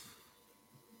Islanders.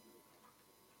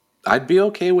 I'd be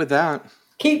okay with that.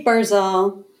 Keep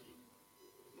Barzal.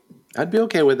 I'd be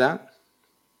okay with that.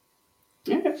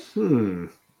 Okay.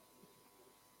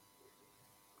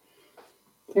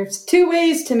 There's 2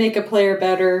 ways to make a player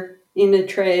better in a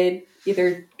trade.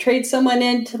 Either trade someone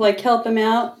in to like help him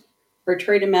out, or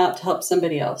trade him out to help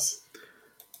somebody else.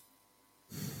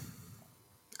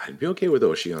 I'd be okay with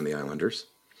Oshie on the Islanders.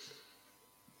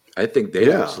 I think they'd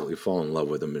absolutely fall in love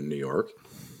with him in New York.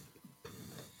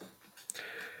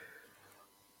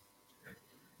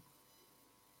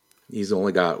 He's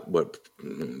only got, a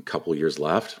couple years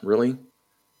left, really?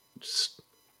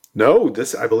 No,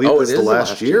 I believe this is the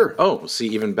last year. Oh, see,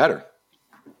 even better.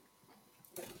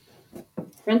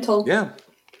 Rental. Yeah.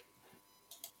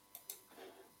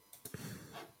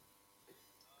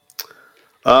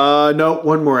 No,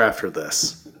 one more after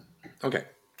this. Okay.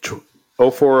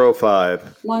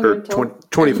 0405 Long or rental.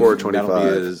 24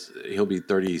 25. He'll be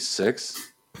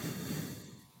 36.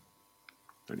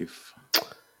 35.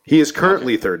 He is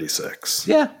currently 36.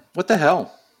 Yeah, what the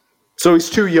hell? So he's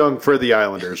too young for the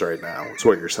Islanders right now, is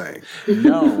what you're saying.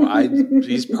 No,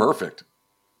 he's perfect.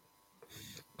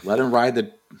 Let him ride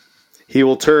the... He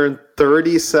will turn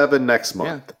 37 next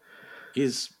month. Yeah.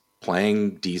 He's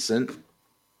playing decent.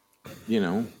 You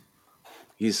know,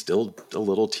 he's still a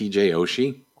little TJ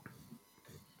Oshie.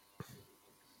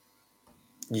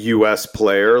 U.S.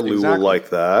 player, Lou will Exactly. like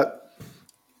that.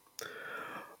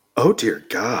 Oh, dear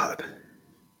God.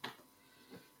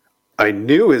 I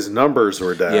knew his numbers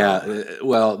were down. Yeah,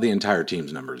 well, the entire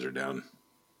team's numbers are down.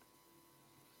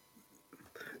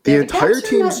 The Yeah, entire Caps are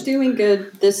team's not doing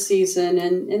good this season,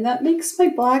 and that makes my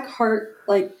black heart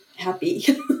happy.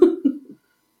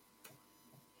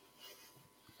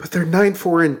 but they're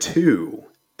 9-4-2.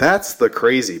 That's the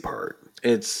crazy part.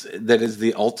 That is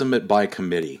the ultimate by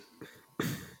committee.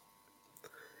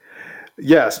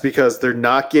 Yes, because they're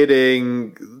not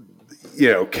getting,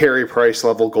 Carey Price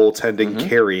level goaltending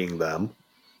carrying them.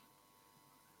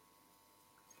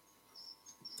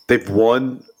 They've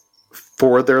won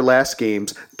 4 of their last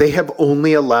games. They have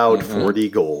only allowed 40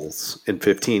 goals in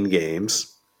 15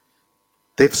 games.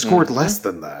 They've scored less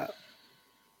than that.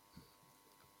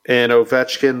 And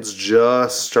Ovechkin's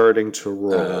just starting to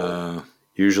roll.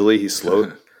 Usually he's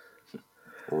slowed.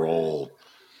 Roll.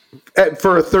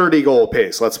 For a 30-goal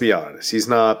pace, let's be honest. He's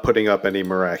not putting up any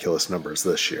miraculous numbers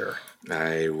this year.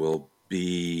 I will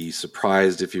be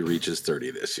surprised if he reaches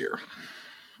 30 this year.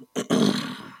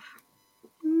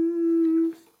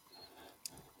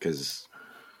 Because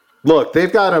look,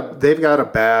 they've got a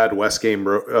bad West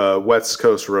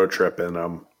Coast road trip in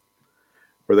them,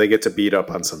 where they get to beat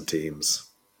up on some teams.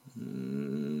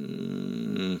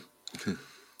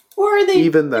 Or they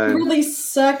even then, really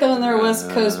suck on their West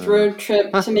Coast road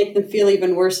trip to make them feel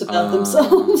even worse about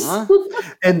themselves.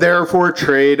 and therefore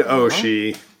trade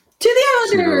Oshie to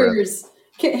the Islanders.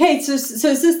 Hey, so is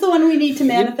this the one we need to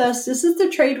manifest? Is this the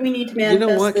trade we need to manifest? You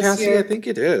know what, this Cassie? year? I think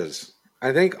it is.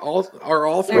 I think all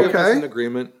three of us in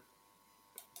agreement.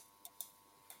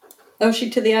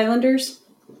 Oshie to the Islanders.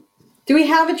 Do we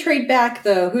have a trade back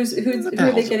though? Who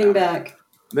are they getting back?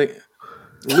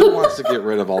 Lou wants to get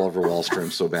rid of Oliver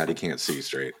Wahlstrom so bad he can't see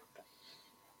straight.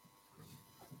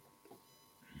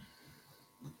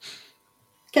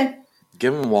 Okay.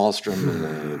 Give him Wahlstrom in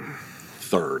the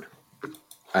third.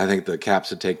 I think the Caps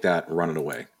would take that and run it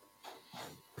away.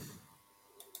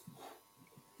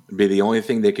 It'd be the only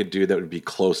thing they could do that would be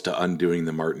close to undoing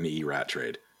the Martin Erat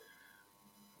trade.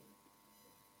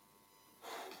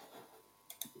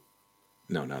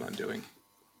 No, not undoing.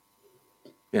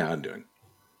 Yeah, undoing.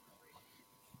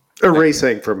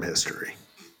 Erasing from history.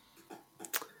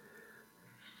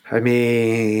 I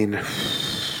mean,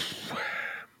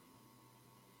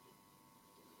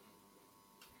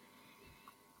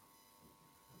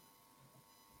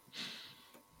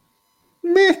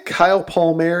 Kyle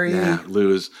Palmieri. Nah,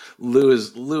 Lou.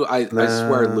 I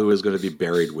swear Lou is going to be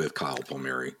buried with Kyle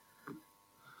Palmieri.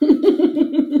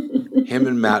 Him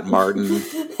and Matt Martin.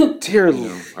 Dear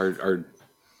are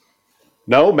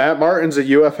no, Matt Martin's a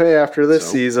UFA after this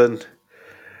season.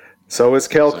 So is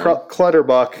Cal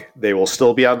Clutterbuck. They will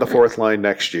still be on the fourth line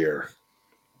next year.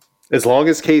 As long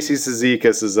as Casey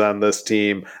Cizikas is on this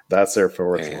team, that's their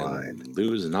fourth line.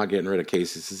 Lou's not getting rid of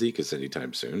Casey Cizikas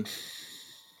anytime soon.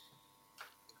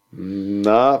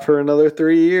 Not for another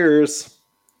 3 years.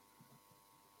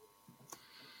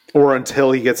 Or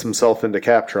until he gets himself into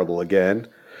cap trouble again.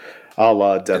 A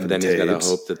la Devin And then he's got Taves. to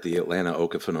hope that the Atlanta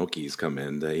Okafanokis come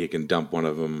in, that he can dump one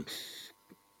of them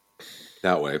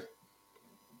that way.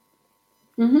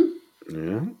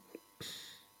 Mm-hmm.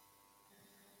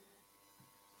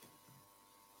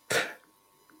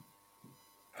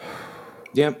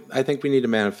 Yeah, I think we need to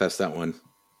manifest that one.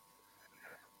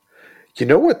 You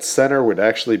know what center would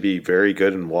actually be very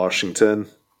good in Washington?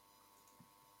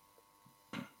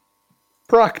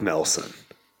 Brock Nelson.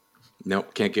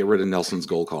 Nope, can't get rid of Nelson's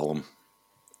goal column.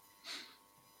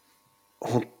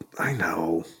 Oh, I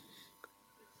know.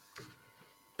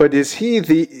 But is he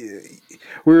the...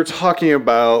 We were talking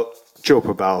about Joe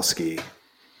Pavelski.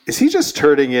 Is he just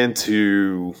turning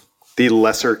into the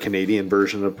lesser Canadian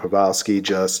version of Pavelski?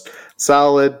 Just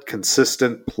solid,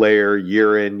 consistent player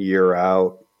year in, year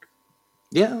out?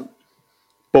 Yeah.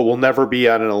 But will never be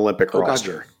on an Olympic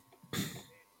roster.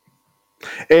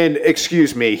 And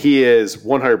excuse me, he is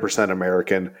 100%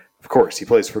 American. Of course, he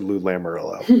plays for Lou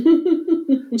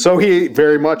Lamoriello. So he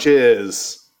very much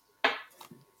is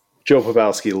Joe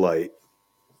Pavelski light.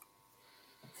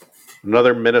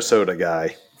 Another Minnesota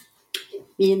guy.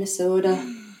 Minnesota.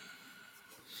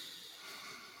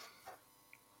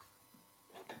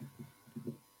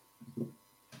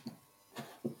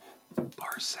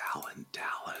 Barzal in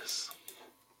Dallas.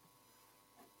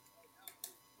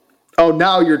 Oh,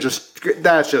 now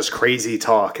that's just crazy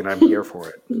talk, and I'm here for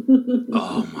it.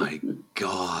 Oh my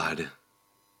God.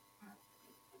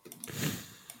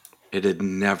 It'd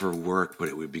never work, but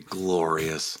it would be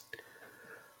glorious.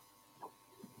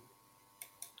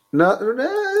 No,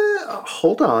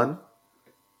 hold on.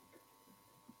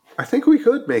 I think we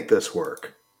could make this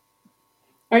work.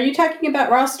 Are you talking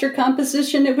about roster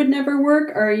composition? It would never work,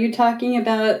 or are you talking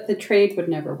about the trade would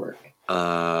never work?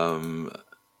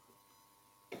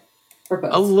 Or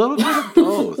both? A little bit of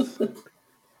both.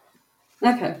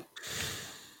 Okay.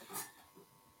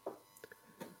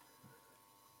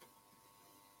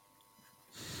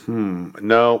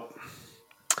 No.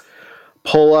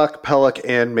 Pollock, Pellick,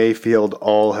 and Mayfield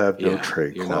all have no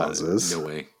trade clauses. No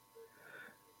way.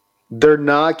 They're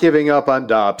not giving up on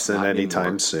Dobson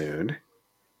anytime soon.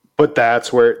 But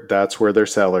that's where their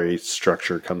salary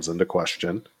structure comes into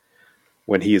question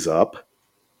when he's up.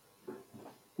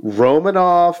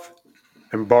 Romanoff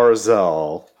and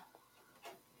Barzal.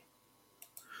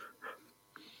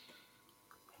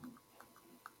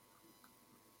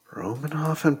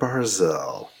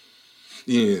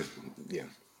 Yeah.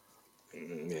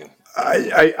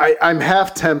 I'm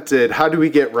half tempted. How do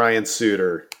we get Ryan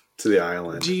Suter to the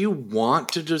island? Do you want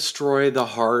to destroy the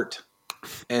heart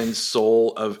and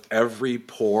soul of every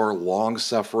poor,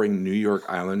 long-suffering New York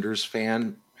Islanders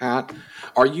fan, Pat?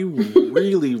 Are you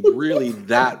really, really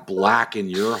that black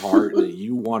in your heart that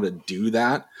you want to do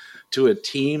that to a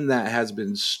team that has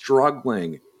been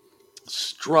struggling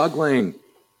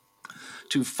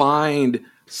to find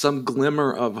some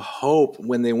glimmer of hope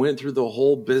when they went through the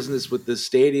whole business with the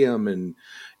stadium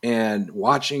and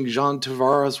watching Jean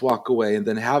Tavares walk away and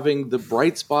then having the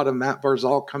bright spot of Matt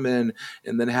Barzal come in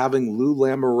and then having Lou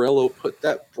Lamoriello put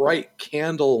that bright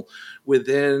candle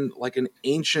within like an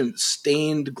ancient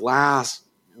stained glass,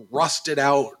 rusted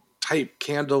out type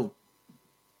candle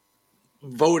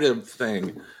votive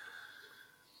thing.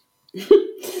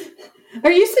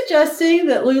 Are you suggesting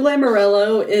that Lou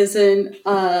Lamoriello is an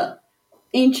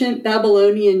ancient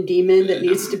Babylonian demon that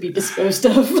needs to be disposed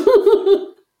of?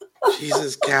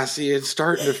 Jesus, Cassie, it's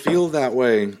starting to feel that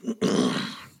way.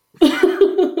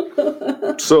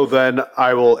 So then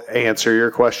I will answer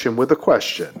your question with a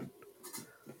question.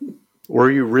 Were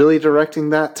you really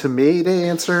directing that to me to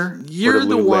answer? You're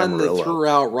the one that threw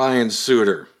out Ryan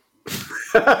Suter.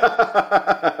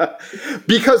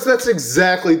 Because that's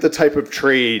exactly the type of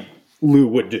trade Lou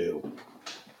would do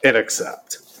and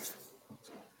accept.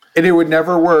 And it would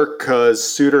never work because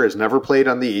Suter has never played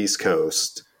on the East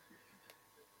Coast.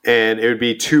 And it would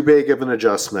be too big of an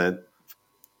adjustment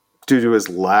due to his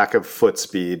lack of foot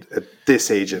speed at this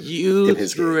age in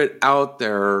his threw game. it out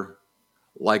there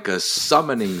like a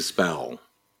summoning spell,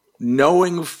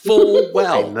 knowing full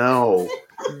well I know.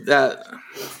 that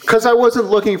Because I wasn't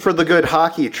looking for the good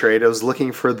hockey trade. I was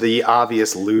looking for the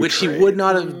obvious Lou which trade. he would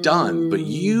not have done, but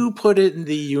you put it in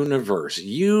the universe.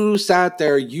 You sat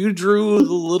there, you drew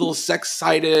the little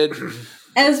sex-sided.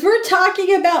 As we're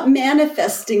talking about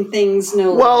manifesting things,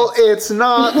 no. Well, it's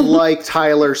not like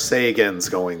Tyler Sagan's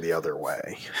going the other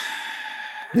way.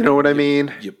 You know what I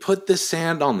mean? You put the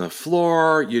sand on the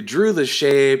floor, you drew the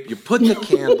shape, you put the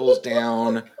candles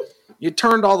down, you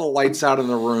turned all the lights out in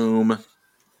the room.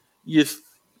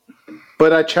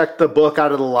 But I checked the book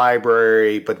out of the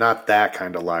library, but not that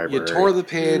kind of library. You tore the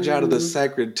page out of the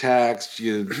sacred text,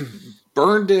 you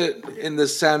burned it in the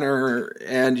center,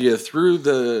 and you threw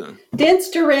the...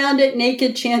 danced around it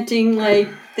naked, chanting like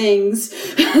things.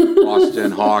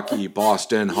 Boston hockey,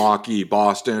 Boston hockey,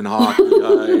 Boston hockey.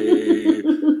 Aye.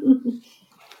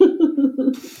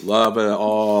 Love it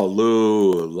all,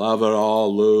 Lou. Love it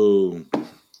all, Lou.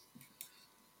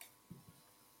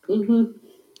 Mm-hmm.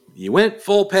 You went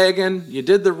full pagan. You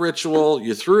did the ritual.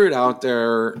 You threw it out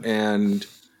there, and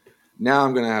now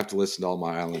I'm going to have to listen to all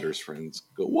my Islanders friends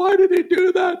go, why did he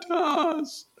do that to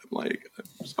us? I'm like,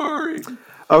 I'm sorry.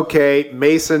 Okay,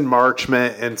 Mason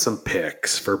Marchment and some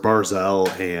picks for Barzal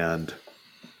and...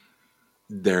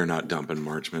 They're not dumping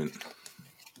Marchment.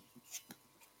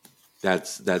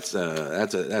 That's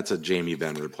a Jamie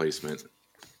Benn replacement,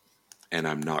 and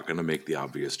I'm not going to make the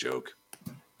obvious joke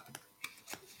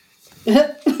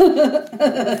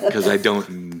because I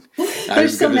don't.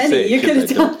 There's so many. You could have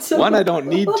done so. One, I don't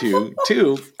need to.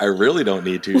 Two, I really don't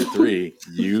need to. Three,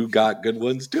 you got good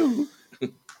ones too.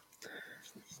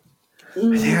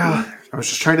 Yeah, I was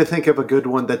just trying to think of a good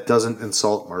one that doesn't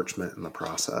insult Marchment in the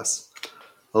process.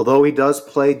 Although he does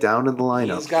play down in the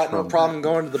lineup. He's got no problem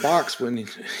going to the box when he...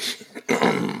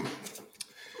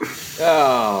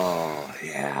 Oh,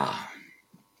 yeah.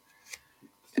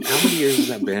 And how many years has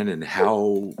that been, and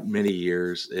how many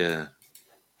years?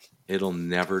 It'll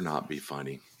never not be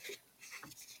funny.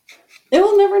 It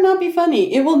will never not be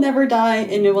funny. It will never die,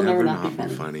 and it will never not be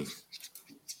funny.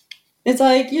 It's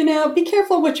like, be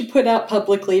careful what you put out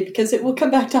publicly because it will come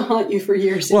back to haunt you for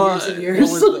years and years and years.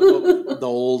 The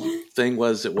old thing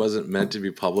was it wasn't meant to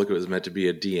be public. It was meant to be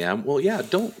a DM. Well, yeah,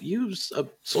 don't use a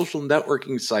social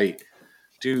networking site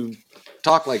to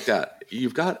talk like that.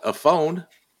 You've got a phone.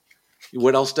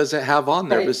 What else does it have on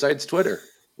there besides Twitter?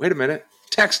 Wait a minute.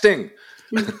 Texting.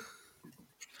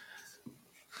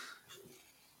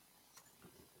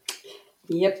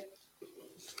 Yep.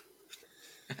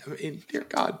 I mean, dear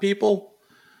God, people.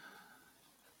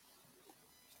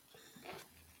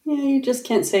 Yeah, you just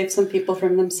can't save some people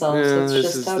from themselves. Yeah, That's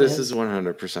just how it this is. is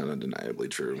 100% undeniably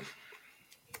true.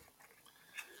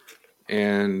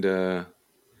 And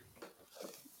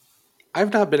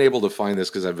I've not been able to find this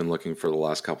because I've been looking for the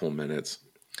last couple of minutes.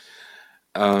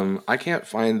 I can't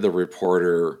find the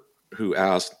reporter who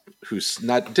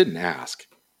didn't ask,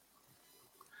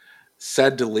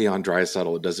 said to Leon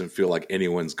Draisaitl, it doesn't feel like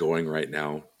anyone's going right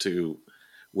now, to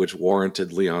which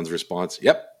warranted Leon's response,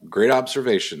 yep, great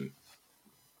observation.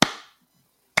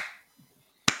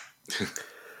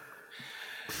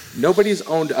 Nobody's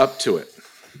owned up to it.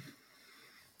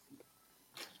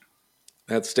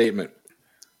 That statement.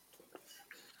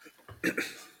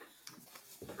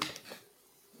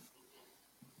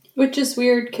 Which is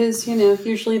weird because,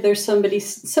 usually there's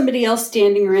somebody else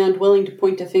standing around willing to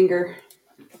point a finger.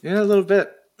 Yeah, a little bit.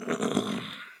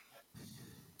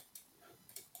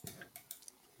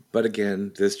 But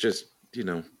again, this just,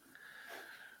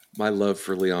 my love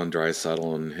for Leon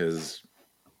Draisaitl and his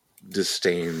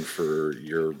disdain for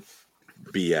your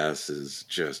BS is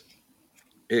just,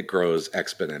 it grows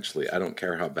exponentially. I don't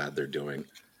care how bad they're doing.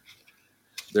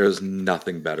 There's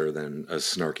nothing better than a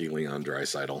snarky Leon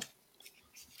Draisaitl.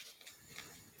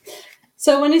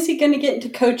 So when is he going to get into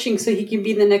coaching so he can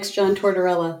be the next John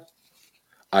Tortorella?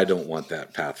 I don't want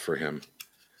that path for him.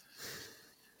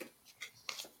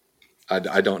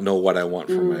 I don't know what I want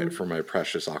for my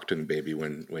precious Octung baby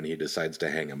when he decides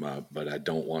to hang him up, but I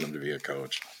don't want him to be a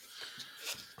coach.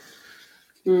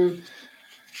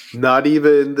 Not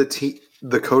even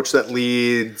the coach that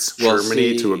leads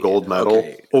Germany to a gold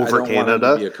medal over I don't Canada.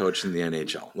 Want him to be a coach in the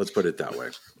NHL. Let's put it that way.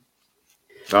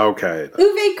 Okay.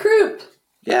 Uwe Krupp.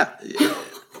 Yeah.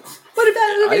 What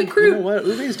about Uwe Krupp? You know what?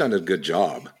 Uwe's done a good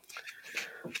job.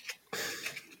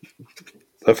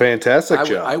 A fantastic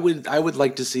job. I would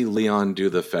like to see Leon do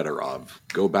the Fedorov.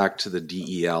 Go back to the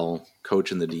DEL,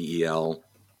 coach in the DEL,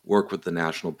 work with the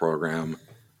national program,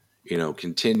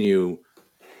 continue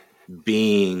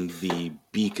being the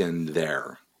beacon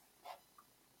there.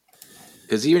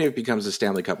 Because even if he becomes a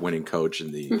Stanley Cup winning coach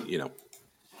in the,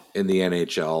 in the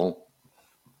NHL,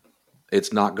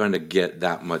 it's not going to get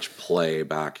that much play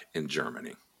back in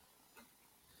Germany.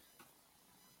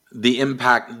 The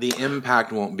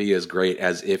impact won't be as great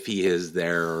as if he is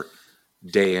there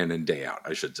day in and day out,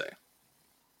 I should say.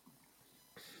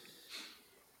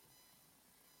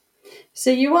 So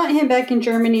you want him back in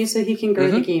Germany so he can grow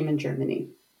the game in Germany.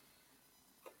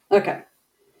 Okay.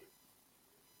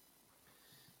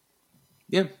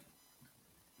 Yeah.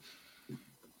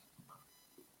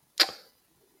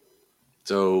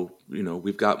 So,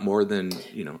 we've got more than,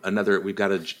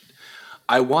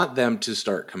 I want them to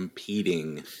start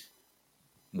competing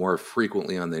more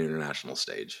frequently on the international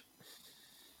stage.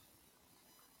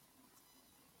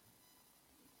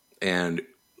 And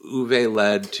Uwe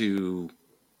led to,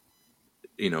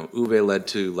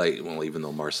 even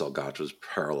though Marcel Gotch was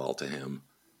parallel to him,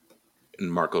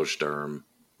 and Marco Sturm,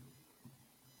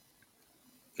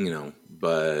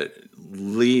 but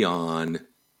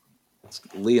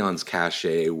Leon's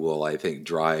cachet will, I think,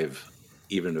 drive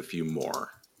even a few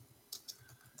more.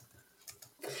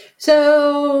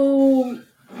 So,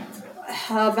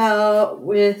 how about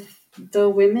with the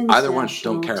women's Either one,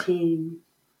 national don't care. team?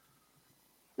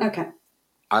 Okay.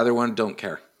 Either one, don't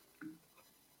care.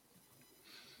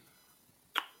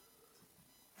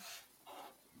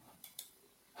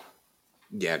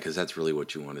 Yeah, because that's really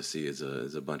what you want to see is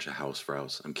a bunch of house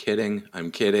frows. I'm kidding. I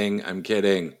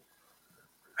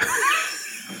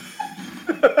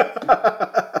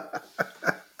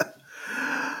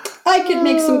could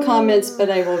make some comments, but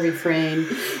I will refrain.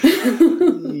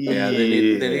 Yeah, they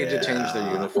need to change their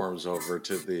uniforms over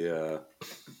to the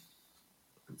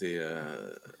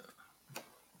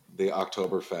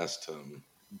Oktoberfest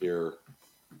beer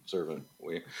servant.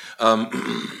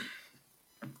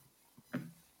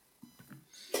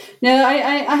 No,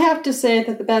 I have to say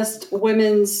that the best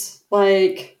women's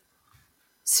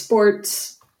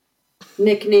sports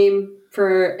nickname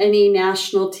for any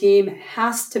national team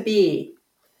has to be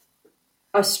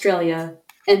Australia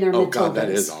and their Matildas. Oh God, that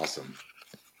is awesome.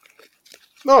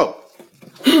 Oh.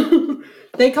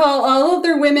 They call all of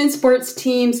their women's sports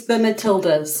teams the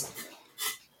Matildas.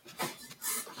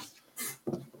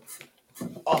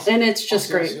 Awesome. And it's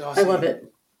just great. Awesome. I love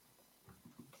it.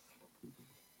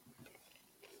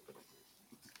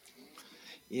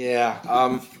 Yeah.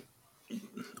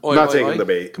 Not taking the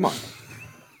bait. Come on.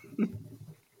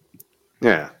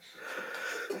 Yeah.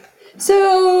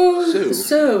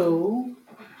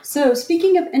 So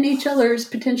speaking of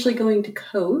NHLers potentially going to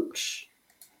coach,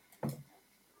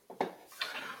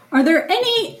 are there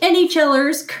any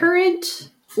NHLers, current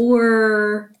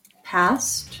or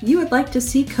past, you would like to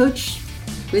see coach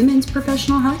women's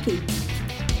professional hockey?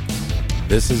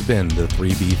 This has been the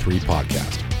 3v3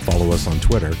 Podcast. Follow us on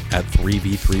Twitter at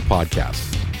 3v3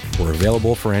 Podcast. We're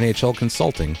available for NHL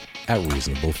consulting at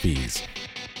reasonable fees.